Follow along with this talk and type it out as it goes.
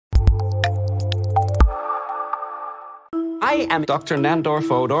I am Dr. Nandor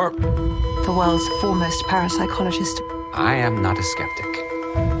Fodor. The world's foremost para-psychologist. I am not a skeptic.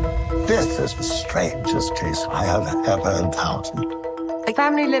 This is the strangest case I have ever encountered. A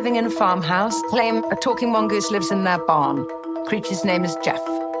family living in a farmhouse claim a talking mongoose lives in their barn. Creature's name is Jeff.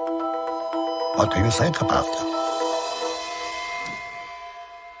 What do you think about it?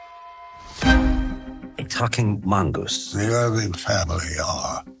 A talking mongoose. The Irving family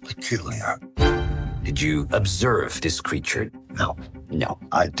are peculiar. Did you observe this creature? No. No.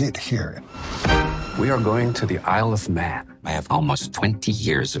 I did hear it. We are going to the Isle of Man. I have almost 20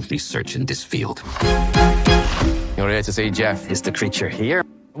 years of research in this field. You're here to see Jeff. Is the creature here?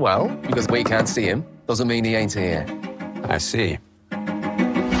 Well, because we can't see him, doesn't mean he ain't here. I see.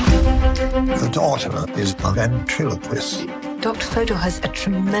 The daughter is a ventriloquist. Dr. Fodor has a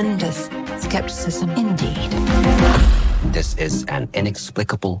tremendous skepticism indeed. This is an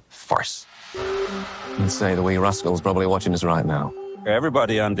inexplicable farce. I'd say the wee rascal's probably watching us right now.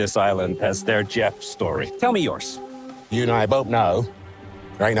 Everybody on this island has their Jeff story. Tell me yours. You and I both know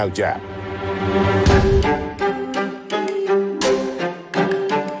there ain't no Jeff.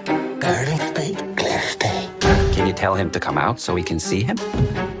 Can you tell him to come out so we can see him?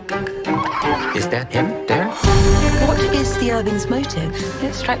 Is that him there? What is the Irvings' motive?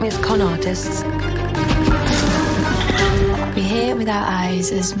 It strikes me as con artists. We hear it with our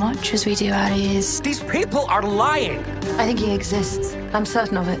eyes as much as we do our ears. These people are lying. I think he exists. I'm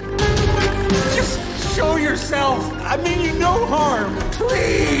certain of it. Just show yourself. I mean you no harm.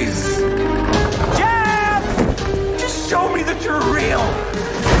 Please. Jeff! Just show me that you're real.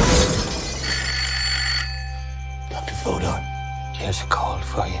 Dr. Fodor, here's a call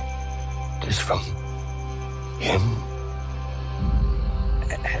for you. This from him.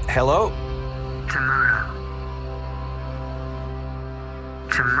 Hello?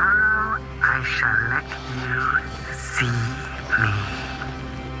 Tomorrow I shall let you see me.